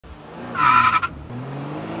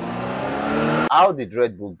How did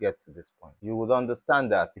Red Bull get to this point? You would understand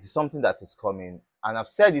that it is something that is coming. And I've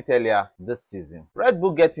said it earlier this season. Red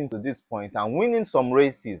Bull getting to this point and winning some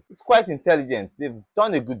races, it's quite intelligent. They've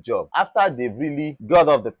done a good job. After they've really got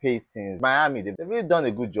off the pace since Miami, they've really done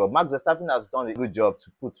a good job. Max Verstappen has done a good job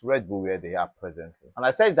to put Red Bull where they are presently. And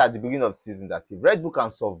I said it at the beginning of the season that if Red Bull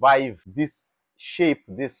can survive this shape,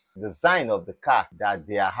 this design of the car that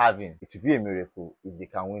they are having, it will be a miracle if they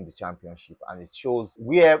can win the championship. And it shows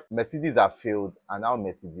where Mercedes have failed and how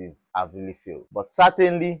Mercedes have really failed. But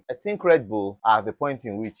certainly, I think Red Bull are at the point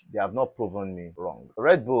in which they have not proven me wrong.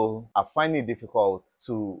 Red Bull are finding it difficult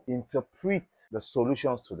to interpret the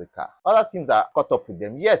solutions to the car. Other teams are caught up with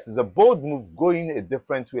them. Yes, it's a bold move going a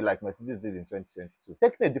different way like Mercedes did in 2022.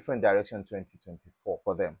 Taking a different direction in 2024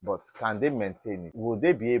 for them. But can they maintain it? Will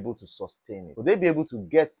they be able to sustain it? Will they be able to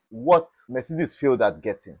get what Mercedes failed at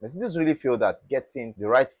getting? Mercedes really failed at getting the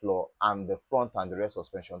right floor and the front and the rear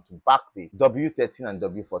suspension to back the W13 and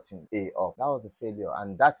W14A up. That was a failure,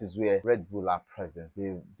 and that is where Red Bull are present.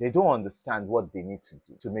 They don't understand what they need to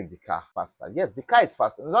do to make the car faster. Yes, the car is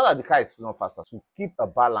faster. It's not that the car is not faster. To keep a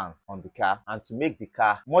balance on the car and to make the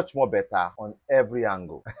car much more better on every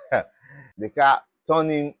angle. The car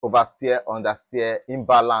turning, oversteer, understeer,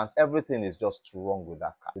 imbalance, everything is just wrong with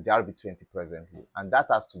that car, with the RB20 presently. And that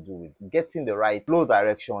has to do with getting the right flow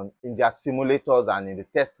direction in their simulators and in the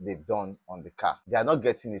tests they've done on the car. They are not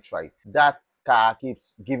getting it right. That car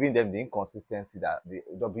keeps giving them the inconsistency that the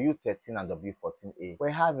W13 and W14A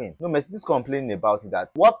were having. No, Mercedes complaining about it,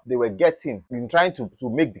 that what they were getting in trying to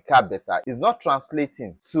make the car better is not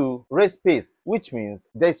translating to race pace, which means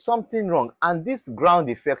there's something wrong. And these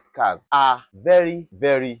ground effect cars are very,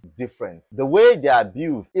 very different. The way they are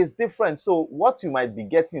built is different. So what you might be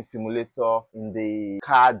getting in simulator, in the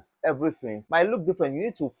cards, everything might look different. You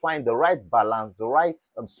need to find the right balance, the right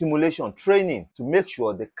simulation training to make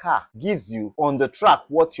sure the car gives you on the track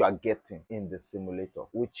what you are getting in the simulator,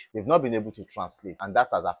 which they've not been able to translate, and that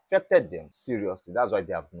has affected them seriously. That's why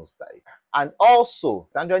they have no style. And also,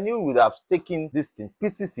 Andrea Newey would have taken this thing,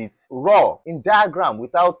 pieces it raw in diagram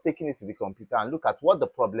without taking it to the computer and look at what the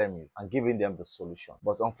problem is and giving them the solution.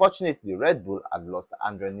 But unfortunately, Red Bull had lost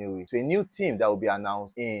Andrea Newey to a new team that will be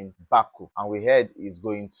announced in Baku, and we heard he's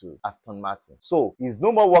going to Aston Martin. So he's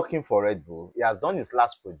no more working for Red Bull. He has done his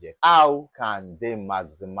last project. How can they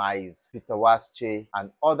maximize Peter Wasche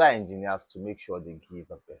and other engineers to make sure they give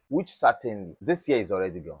the best? Which certainly this year is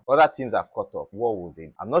already gone. Other teams have caught up. What will they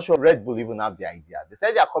do? I'm not sure Red Bull even have the idea. They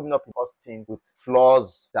said they are coming up in Austin with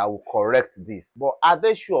flaws that will correct this. But are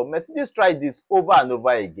they sure? Mercedes tried this over and over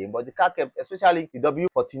again, but the car kept, especially the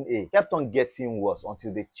W14A, kept on getting worse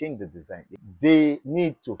until they changed the design. They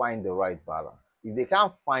need to find the right balance. If they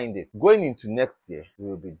can't find it, going into next year, it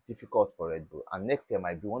will be difficult for Red Bull. And next year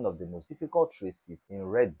might be one of the most difficult races in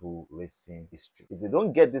Red Bull racing history. If they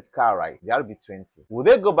don't get this car right, the RB20, will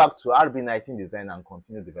they go back to RB19 design and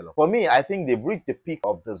continue developing? For me, I think they've reached the peak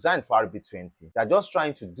of design for RB20. They're just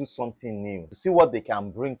trying to do something new, to see what they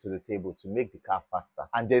can bring to the table to make the car faster.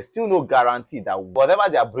 And there's still no guarantee that whatever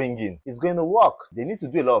they are bringing is going to work. They need to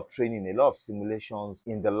do a lot of training, a lot of simulations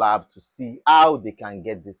in the lab to see how they can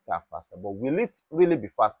get this car faster. But will it really be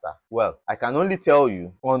faster? Well, I can only tell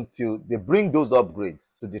you until they bring those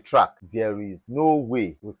upgrades to the track, there is no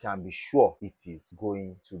way we can be sure it is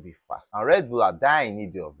going to be fast. And Red Bull are dying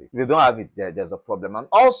need of it. If they don't have it, there's a problem. And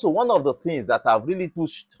also, one of the things that have really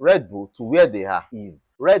pushed Red Bull to where they are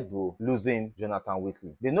is Red Bull losing Jonathan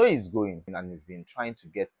Whitley. They know he's going and he's been trying to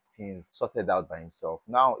get things sorted out by himself.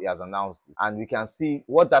 Now he has announced it, and we can see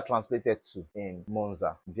what that translated to in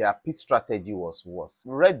Monza. Their pit strategy was worse.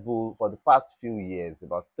 Red Bull for the past few years,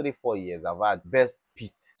 about 3-4 years, have had best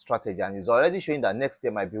pit strategy, and it's already showing that next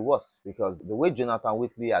year might be worse because the way Jonathan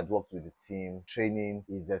Whitley had worked with the team, training,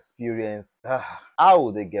 his experience, how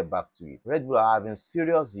will they get back to it? Red Bull are having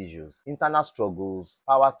serious issues, internal struggles,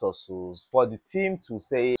 power tussles. For the team to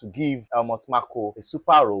say to give Helmut Marko a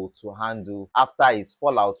super role to handle after his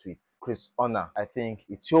fallout with Chris Horner, I think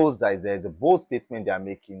it shows that there's a bold statement they are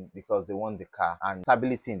making because they want the car and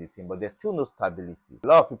stability in the team, but there's still no stability. A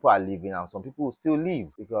lot of people are leaving and some people will still leave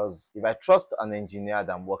because if I trust an engineer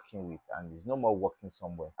that I'm working with and he's no more working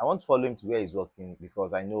somewhere, I want to follow him to where he's working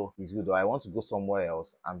because I know he's good, or I want to go somewhere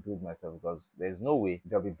else and build myself because there's no way away,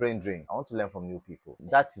 there'll be brain drain. I want to learn from new people.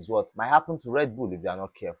 That is what might happen to Red Bull if they are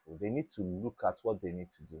not careful. They need to look at what they need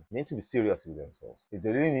to do. They need to be serious with themselves. If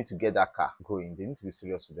they really need to get that car going, they need to be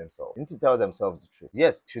serious with themselves. They need to tell themselves the truth.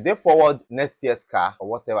 Yes, should they forward next year's car or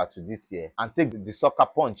whatever to this year and take the sucker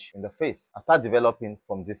punch in the face and start developing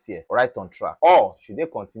from this year right on track? Or should they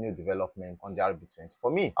continue development on the RB20?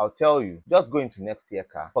 For me, I'll tell you, just go into next year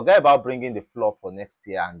car. Forget about bringing the floor for next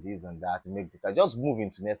year and this and that to make the car. Just move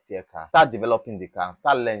into next year car. Start developing the car and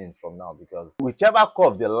start learning from now, because whichever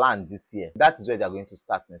curve they land this year, that is where they're going to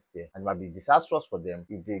start next year. And it might be disastrous for them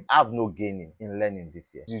if they have no gaining in learning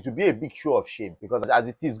this year. It will be a big show of shame, because as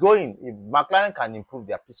it is going, if McLaren can improve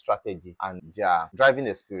their pit strategy and their driving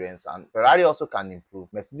experience, and Ferrari also can improve,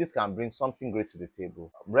 Mercedes can bring something great to the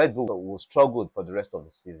table, Red Bull will struggle for the rest of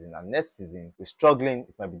the season. And next season, we're struggling.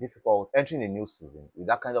 It might be difficult entering a new season with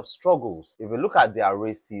that kind of struggles. If you look at their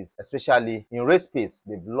races, especially in race pace,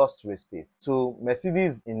 they've lost race pace. To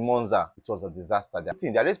Mercedes in Monza, it was a disaster.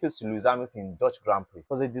 Their race pace to Lewis Hamilton in Dutch Grand Prix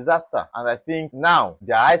was a disaster. And I think now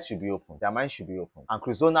their eyes should be open, their minds should be open, and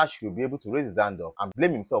Cruzona should be able to raise his hand up and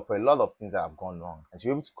blame himself for a lot of things that have gone wrong, and should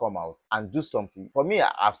be able to come out and do something. For me,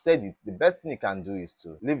 I've said it, the best thing he can do is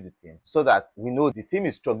to leave the team, so that we know the team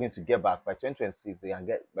is struggling to get back. By 2026, they can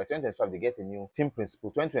get, by 2025, they get a new team principal.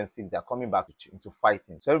 2026, they're coming back into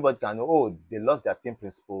fighting. So everybody can know, oh, they lost their team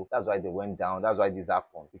principal. That's why they went down. That's why this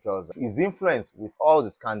happened. Because his influence with all the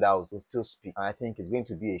scandals will still speak. And I think it's going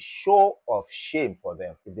to be a show of shame for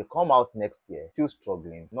them if they come out next year still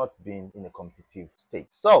struggling, not being in a competitive state.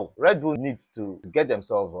 So Red Bull needs to get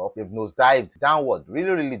themselves up. They've nosedived downward,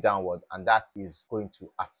 really downward, and that is going to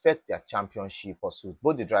affect their championship pursuit,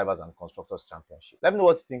 both the drivers and constructors championship. Let me know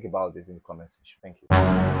what you think about this in the comment section. Thank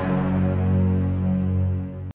you.